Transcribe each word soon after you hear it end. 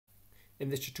In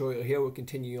this tutorial here, we'll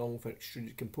continue on with our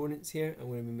extruded components here. I'm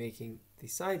going to be making the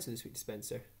sides of the sweet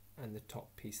dispenser and the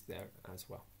top piece there as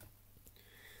well.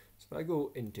 So if I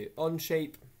go into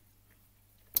Onshape,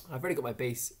 I've already got my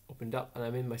base opened up and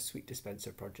I'm in my sweet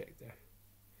dispenser project there.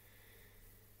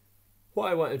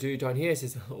 What I want to do down here is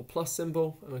this little plus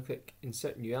symbol. I'm going to click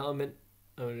Insert New Element.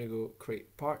 I'm going to go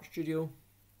Create Part Studio,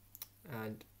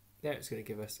 and there it's going to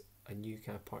give us a new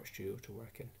kind of Part Studio to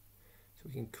work in. So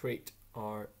we can create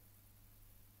our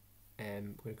we're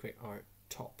going to create our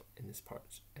top in this part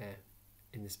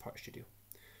studio.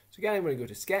 So again, I'm going to go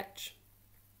to Sketch,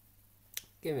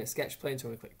 give me a sketch plane. So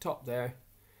I'm going to click Top there,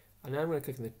 and then I'm going to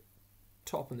click on the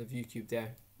top on the view cube there,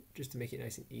 just to make it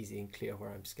nice and easy and clear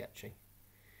where I'm sketching.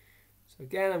 So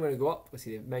again, I'm going to go up. We'll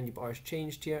see the menu bar has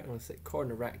changed here. I'm going to select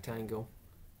corner rectangle.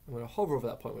 I'm going to hover over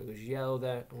that point where it goes yellow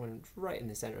there. I'm going to right in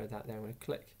the center of that there. I'm going to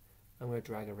click. I'm going to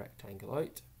drag a rectangle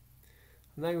out.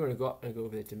 And then we're going to go up and go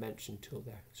over the dimension tool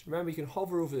there. So remember, you can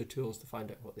hover over the tools to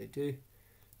find out what they do.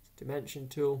 Dimension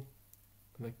tool.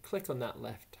 I'm going to click on that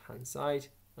left hand side,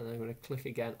 and then I'm going to click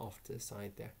again off to the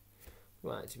side there. We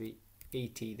want it to be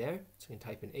 80 there, so I can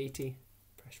type in 80,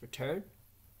 press return.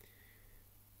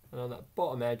 And on that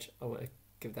bottom edge, I want to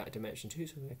give that a dimension too,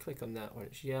 so I'm going to click on that when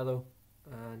it's yellow,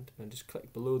 and I'm going to just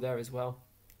click below there as well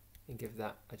and give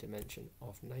that a dimension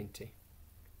of 90.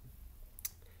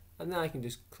 And then I can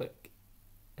just click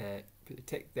put the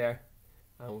tick there,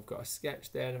 and we've got a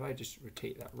sketch there. And if I just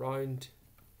rotate that round,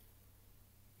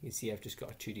 you can see I've just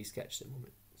got a 2D sketch at the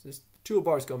moment. So this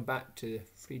toolbar has gone back to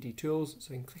 3D tools,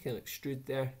 so I can click on extrude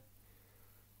there.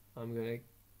 I'm going to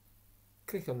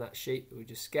click on that shape that we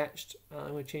just sketched, and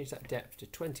I'm going to change that depth to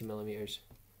 20 millimeters,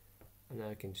 and now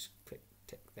I can just click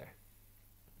tick there.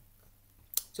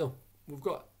 So we've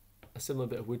got a similar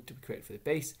bit of wood to be created for the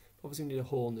base. Obviously we need a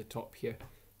hole in the top here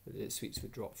that the sweets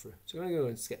would drop through. So I'm going to go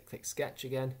and click sketch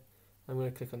again. I'm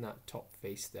going to click on that top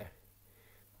face there.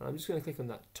 And I'm just going to click on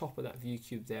that top of that view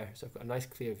cube there, so I've got a nice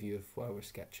clear view of where we're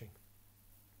sketching.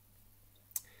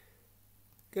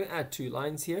 I'm going to add two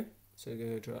lines here. So I'm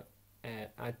going to draw,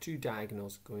 add two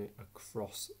diagonals going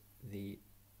across the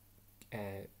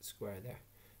square there.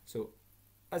 So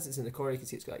as it's in the corner, you can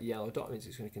see it's got a yellow dot, means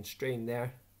it's going to constrain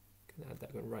there. I'm going to add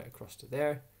that going right across to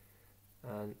there.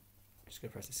 And I'm just going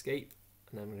to press escape.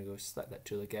 And then I'm going to go select that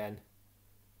tool again.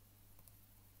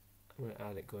 I'm going to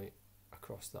add it going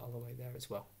across the other way there as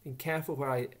well. Being careful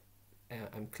where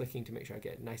I'm clicking to make sure I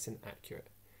get it nice and accurate.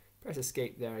 Press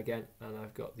escape there again, and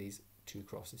I've got these two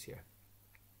crosses here.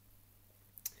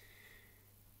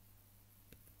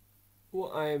 What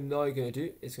I am now going to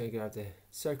do is going to grab the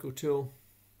circle tool,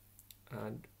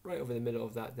 and right over the middle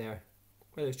of that there,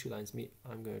 where those two lines meet,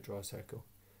 I'm going to draw a circle.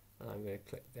 And I'm going to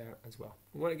click there as well.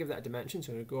 I want to give that a dimension,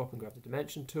 so I'm going to go up and grab the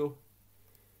dimension tool.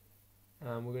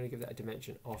 And we're going to give that a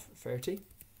dimension of 30.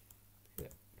 Yeah,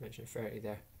 dimension of 30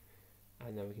 there.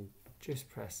 And then we can just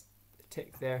press the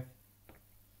tick there.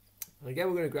 And again,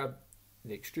 we're going to grab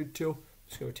the extrude tool. I'm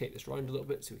just going to rotate this round a little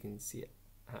bit so we can see it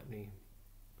happening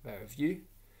better view. You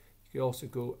can also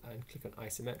go and click on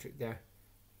isometric there.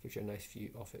 Gives you a nice view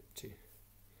of it too.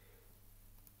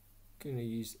 I'm going to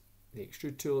use the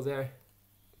extrude tool there.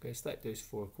 I'm going to select those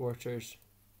 4 quarters,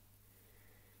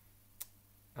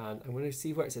 and I'm going to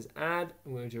see where it says add.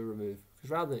 I'm going to do remove,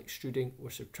 because rather than extruding, we're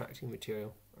subtracting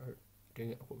material, or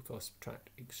doing it what we call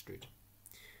subtract extrude.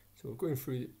 So we're going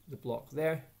through the block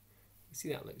there. You see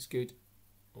that looks good,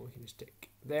 and we can just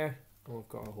tick there, and we've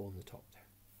got our hole in the top there.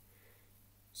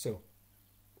 So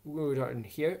we're going to down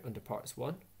here under parts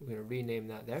 1. We're going to rename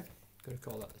that there. I'm going to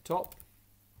call that the top.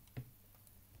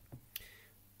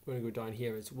 We're going to go down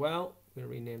here as well. I'm going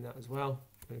to rename that as well.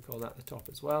 I'm going to call that the top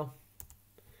as well.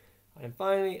 And then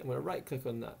finally, I'm going to right click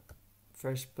on that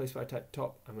first place where I type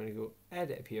top. I'm going to go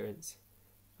edit appearance.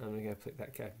 And I'm going to click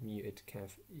that kind of muted, kind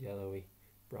of yellowy,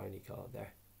 browny colour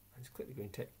there. And just click the green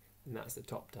tick, and that's the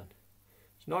top done.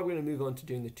 So now we're going to move on to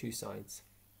doing the two sides.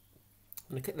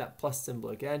 I'm going to click that plus symbol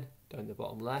again down the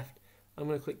bottom left. I'm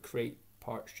going to click Create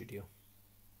Part Studio.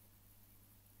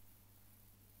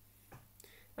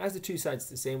 As the two sides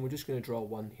are the same, we're just going to draw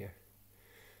one here.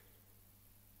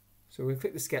 So we're going to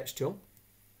click the sketch tool,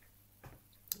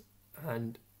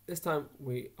 and this time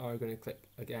we are going to click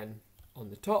again on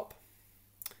the top,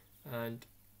 and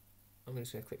I'm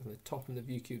just going to click on the top in the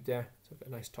view cube there, so I've got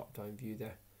a nice top down view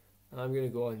there, and I'm going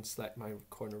to go and select my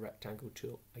corner rectangle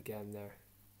tool again there.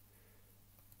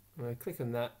 I'm going to click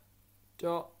on that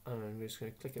dot, and I'm just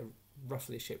going to click a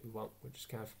roughly the shape we want, which is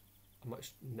kind of a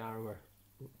much narrower,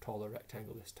 taller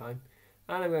rectangle this time,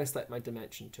 and I'm going to select my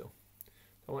dimension tool.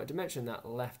 I want to dimension that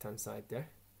left hand side there,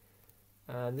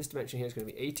 and this dimension here is going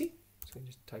to be 80, so I'm going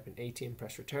to just type in 80 and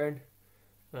press return,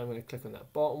 And I'm going to click on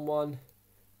that bottom one.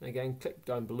 And again, click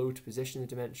down below to position the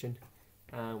dimension.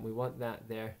 And we want that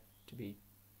there to be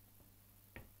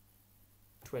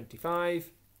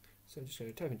 25. So I'm just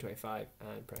going to type in 25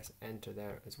 and press enter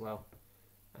there as well.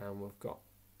 And we've got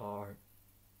our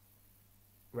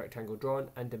rectangle drawn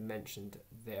and dimensioned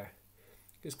there.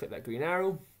 Just click that green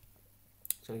arrow.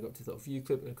 So I'm going to go up to the little view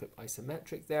clip, I'm going to click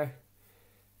isometric there.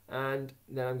 And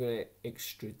then I'm going to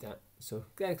extrude that. So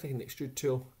again, clicking the extrude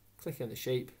tool, clicking on the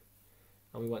shape,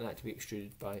 and we want that to be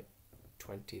extruded by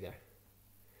 20 there.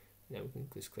 Now we can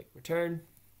just click return,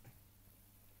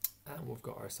 and we've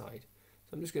got our side.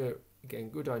 So I'm just going to again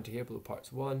go down to here below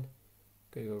parts 1,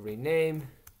 going to go rename,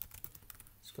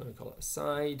 just going to call it a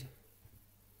side.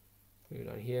 Go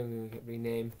down here, I'm going to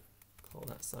rename, call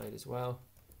that side as well.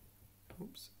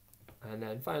 Oops. And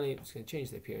then finally, I'm just going to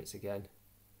change the appearance again,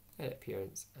 edit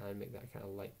appearance, and make that kind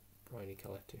of light browny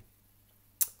colour too.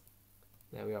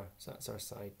 There we are, so that's our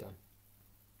side done.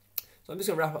 So I'm just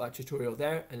going to wrap up that tutorial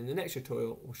there, and in the next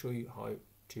tutorial we'll show you how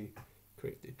to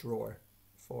create the drawer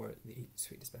for the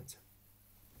suite dispenser.